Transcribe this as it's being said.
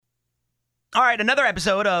All right, another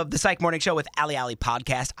episode of the Psych Morning Show with Ali Ali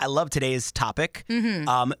podcast. I love today's topic,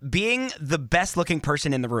 being the best-looking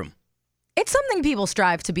person in the room. It's something people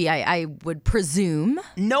strive to be, I would presume.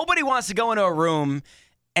 Nobody wants to go into a room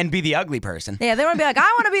and be the ugly person. Yeah, they want to be like,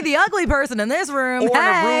 I want to be the ugly person in this room. Or in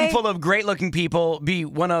a room full of great-looking people, be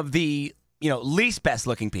one of the least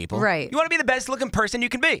best-looking people. Right. You want to be the best-looking person you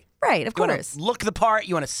can be. Right, of You want course. to look the part.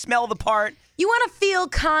 You want to smell the part. You want to feel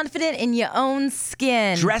confident in your own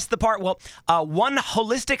skin. Dress the part. Well, one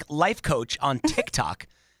holistic life coach on TikTok,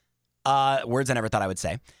 words I never thought I would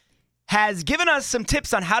say, has given us some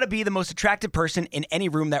tips on how to be the most attractive person in any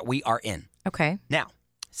room that we are in. Okay. Now,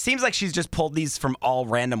 seems like she's just pulled these from all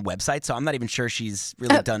random websites, so I'm not even sure she's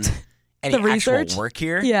really done any the actual research? work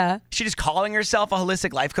here. Yeah. She's just calling herself a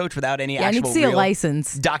holistic life coach without any I need actual to see a real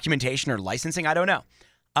license. documentation or licensing. I don't know.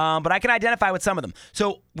 But I can identify with some of them.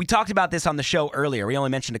 So we talked about this on the show earlier. We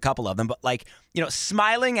only mentioned a couple of them, but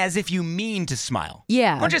smiling as if you mean to smile.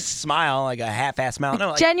 Yeah. Don't just smile like a half-ass smile.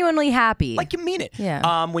 No, Genuinely happy. like you mean it.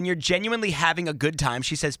 Yeah. When you're genuinely having a good time,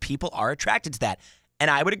 she says people are attracted to that. And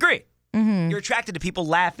I would agree. Mm-hmm. You're attracted to people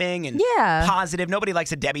laughing and positive. Nobody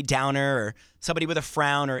likes a Debbie Downer or somebody with a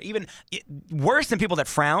frown, or even worse than people that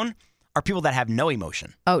frown are people that have no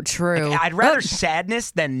emotion. Oh, true. Like, I'd rather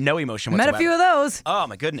sadness than no emotion whatsoever. Met a few of those. Oh,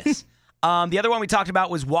 my goodness. The other one we talked about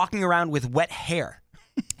was walking around with wet hair.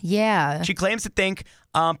 Yeah. She claims to think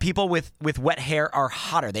people with wet hair are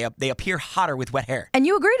hotter. They appear hotter with wet hair. And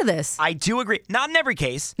you agree to this? I do agree. Not in every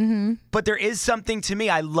case, but there is something to me.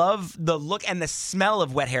 I love the look and the smell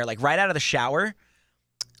of wet hair, like right out of the shower.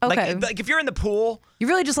 Okay. Like if you're in the pool. You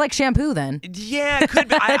really just like shampoo then? Yeah, it could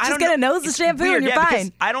be. I Just don't get know. a nose of It's shampoo weird, and you're because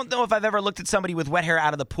fine. I don't know if I've ever looked at somebody with wet hair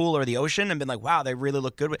out of the pool or the ocean and been like, wow, they really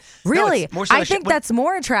look good. No, Really? it's more so I think that's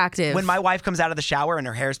more attractive. when my wife comes out of the shower and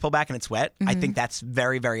her hair is pulled back and it's wet, I think that's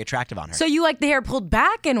very, very attractive on her. So you like the hair pulled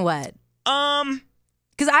back and wet?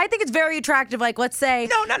 Because I think it's very attractive. Like, let's say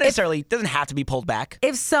No, not necessarily. It doesn't have to be pulled back.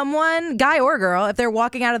 if someone, guy or girl, if they're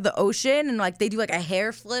walking out of the ocean and like they do like a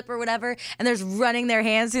hair flip or whatever, and they're running their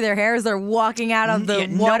hands through their hair as they're walking out of the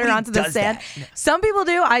Yeah, water nobody onto the does sand. that. Some people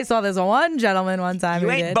do. I saw this one gentleman one time You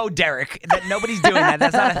who ain't did. Bo Derek. That nobody's doing that.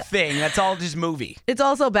 That's not a thing. That's all just movie. It's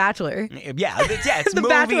also Bachelor. Yeah, it's The movie.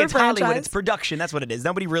 Bachelor It's Hollywood. franchise. It's production. That's what it is.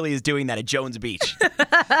 Nobody really is doing that at Jones Beach.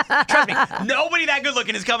 Trust me, nobody that good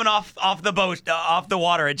looking is coming off the boat, off the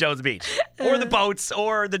water at Jones Beach, or the boats,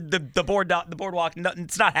 or the boardwalk. No,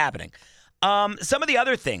 it's not happening. Some of the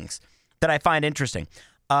other things that I find interesting: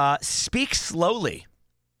 speak slowly.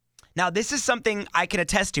 Now, this is something I can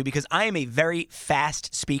attest to because I am a very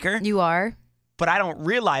fast speaker. You are? But I don't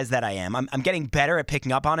realize that I am. I'm getting better at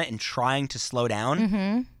picking up on it and trying to slow down.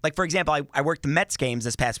 Mm-hmm. Like, for example, I worked the Mets games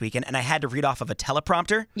this past weekend, and I had to read off of a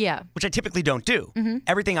teleprompter, Yeah. which I typically don't do. Mm-hmm.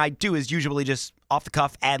 Everything I do is usually just off the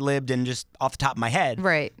cuff, ad-libbed, and just off the top of my head,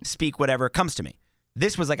 Right. speak whatever comes to me.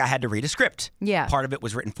 This was like I had to read a script. Yeah. Part of it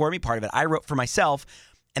was written for me, part of it I wrote for myself,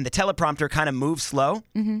 and the teleprompter kind of moved slow,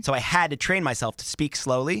 so I had to train myself to speak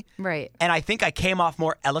slowly. Right. And I think I came off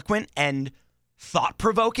more eloquent and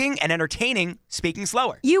thought-provoking and entertaining speaking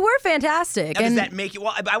slower. You were fantastic. Now, does and that make you?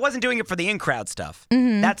 Well, I wasn't doing it for the in-crowd stuff.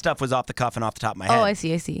 That stuff was off the cuff and off the top of my head. Oh, I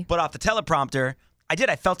see. But off the teleprompter, I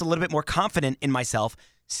felt a little bit more confident in myself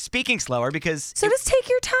speaking slower because So just take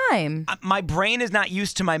your time. my brain is not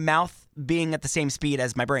used to my mouth being at the same speed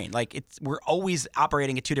as my brain. Like we're always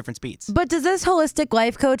operating at two different speeds. But does this holistic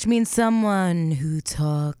life coach mean someone who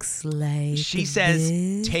talks like She says,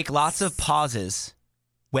 this? take lots of pauses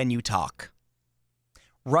when you talk.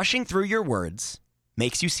 Rushing through your words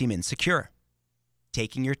makes you seem insecure.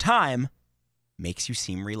 Taking your time makes you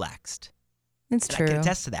seem relaxed. It's And true. I can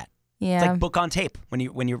attest to that. Yeah. It's like book on tape. When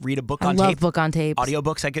you read a book I on love tape, book on tapes.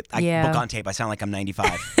 audiobooks, I Yeah. book on tape. I sound like I'm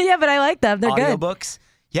 95. Yeah, but I like them. They're good. Audiobooks,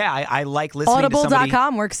 yeah, I like listening to somebody.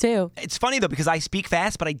 Audible.com works too. It's funny though because I speak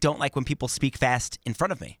fast, but I don't like when people speak fast in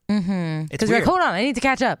front of me. Mm-hmm. It's Because you're weird. like, hold on, I need to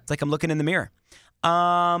catch up. It's like I'm looking in the mirror.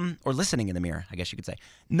 Or listening in the mirror, I guess you could say.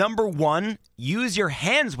 Number 1, use your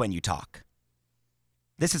hands when you talk.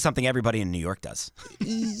 This is something everybody in New York does.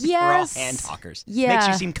 Yes. We're all hand talkers. Yeah. Makes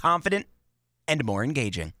you seem confident and more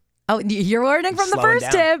engaging. Oh, you're learning from the Slowing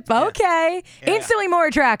first down. tip. Yeah. Okay. Yeah. Instantly more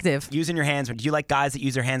attractive. Using your hands. Do you like guys that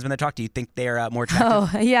use their hands when they talk? Do you think they're more attractive?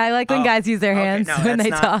 Oh, yeah, I like when Oh, guys use their okay, hands no, when that's they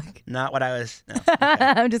not- talk. Not what I was. No. Okay.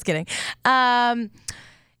 I'm just kidding. I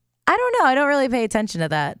don't know. I don't really pay attention to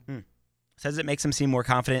that. Says it makes them seem more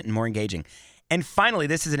confident and more engaging. And finally,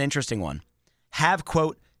 this is an interesting one. Have,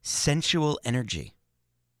 quote, sensual energy.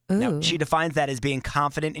 Ooh. Now, she defines that as being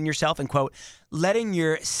confident in yourself and, quote, letting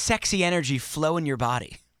your sexy energy flow in your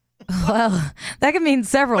body. Well, that could mean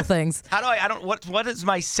several things. How do what is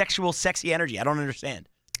my sexual sexy energy? I don't understand.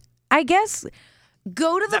 I guess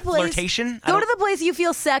go to the that place. flirtation? Go to the place you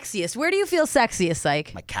feel sexiest. Where do you feel sexiest,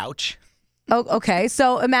 Psych? My couch. Oh, okay.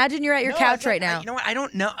 So imagine you're at your No, couch it's not- right now. You know what? I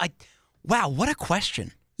don't know. Wow, what a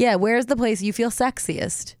question. Yeah, where's the place you feel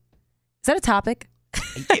sexiest? Is that a topic?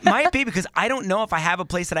 It might be because I don't know if I have a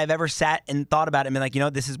place that I've ever sat and thought about it and been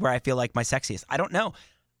like, this is where I feel like my sexiest. I don't know.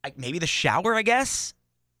 Maybe the shower, I guess.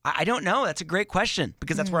 I don't know. That's a great question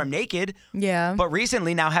because that's where I'm naked. Yeah. But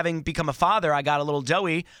recently, now having become a father, I got a little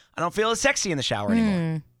doughy. I don't feel as sexy in the shower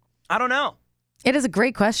anymore. I don't know. It is a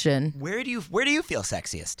great question. Where do you feel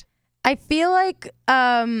sexiest? I feel like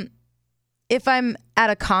if I'm at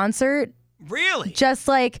a concert, Really? just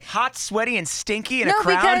like Hot, sweaty, and stinky in no, a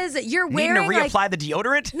crowd? because you're Needing wearing to reapply the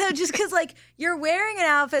deodorant? no, just because like you're wearing an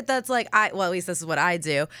outfit that's like at least this is what I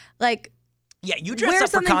do. Like Yeah, you dress wear up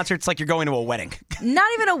for something- concerts like you're going to a wedding.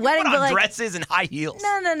 not even a wedding, Put but on like dresses and high heels.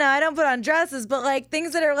 no, I don't put on dresses, but like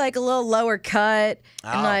things that are like a little lower cut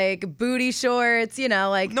and Oh. like booty shorts.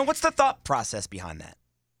 Like No, what's the thought process behind that?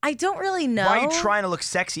 I don't really know. Why are you trying to look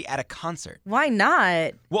sexy at a concert? Why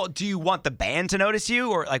not? Well, do you want the band to notice you,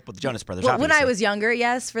 or like with the Jonas Brothers? Well, when I obviously? was younger,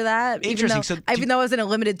 yes, for that. Interesting. So Even though it was in a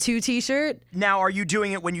limited 2 T-shirt. Now, are you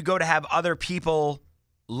doing it when you go to have other people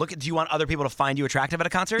look at? Do you want other people to find you attractive at a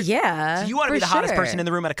concert? Yeah. So you want to for be the hottest sure. person in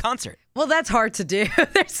the room at a concert? Well, that's hard to do.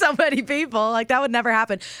 There's so many people. Like, that would never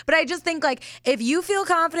happen. But I just think, like, if you feel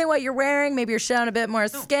confident in what you're wearing, maybe you're showing a bit more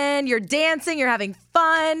skin, you're dancing, you're having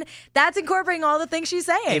fun, that's incorporating all the things she's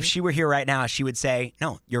saying. If she were here right now, she would say,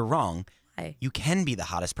 "No, you're wrong. Why? You can be the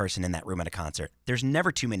hottest person in that room at a concert. There's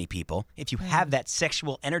never too many people. If you have that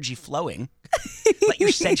sexual energy flowing, let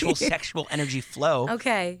your sensual sexual energy flow.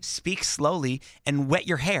 Okay. Speak slowly and wet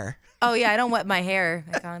your hair." Oh, yeah, I don't wet my hair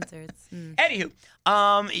at concerts. Anywho,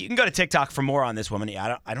 you can go to TikTok for more on this woman.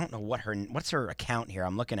 I don't know what's her account here.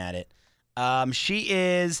 I'm looking at it. She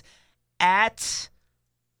is at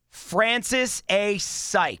Francis A.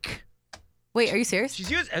 Psych. Wait, are you serious? She's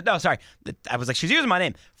using she's using my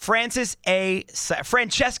name. Francis A.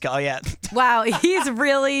 Francesca. Oh yeah. Wow, he's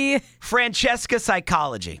really... Francesca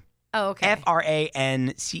Psychology. Oh, okay.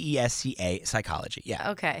 FRANCESCA Psychology.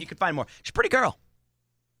 Yeah. Okay. You can find more. She's a pretty girl.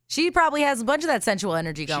 She probably has a bunch of that sensual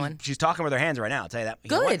energy going. She's talking with her hands right now. I'll tell you that.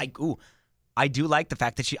 You know what? Good. I do like the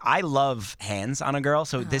fact that I love hands on a girl,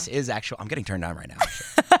 so this is actual. I'm getting turned on right now.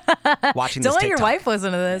 Watching Don't this let your TikTok. wife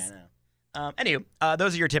listen to this. Anywho,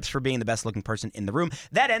 those are your tips for being the best looking person in the room.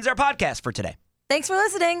 That ends our podcast for today. Thanks for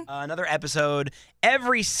listening. Another episode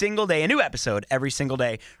every single day, a new episode every single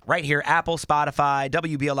day, right here, Apple, Spotify,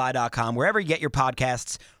 WBLI.com, wherever you get your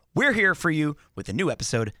podcasts. We're here for you with a new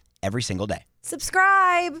episode every single day.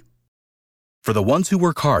 Subscribe. For the ones who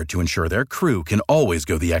work hard to ensure their crew can always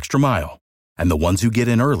go the extra mile, and the ones who get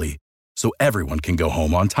in early so everyone can go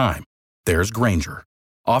home on time, there's Grainger,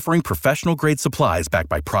 offering professional-grade supplies backed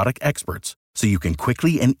by product experts so you can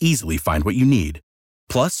quickly and easily find what you need.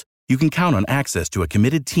 Plus, you can count on access to a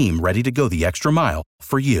committed team ready to go the extra mile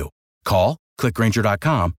for you. Call, click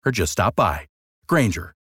Grainger.com, or just stop by.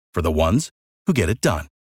 Grainger, for the ones who get it done.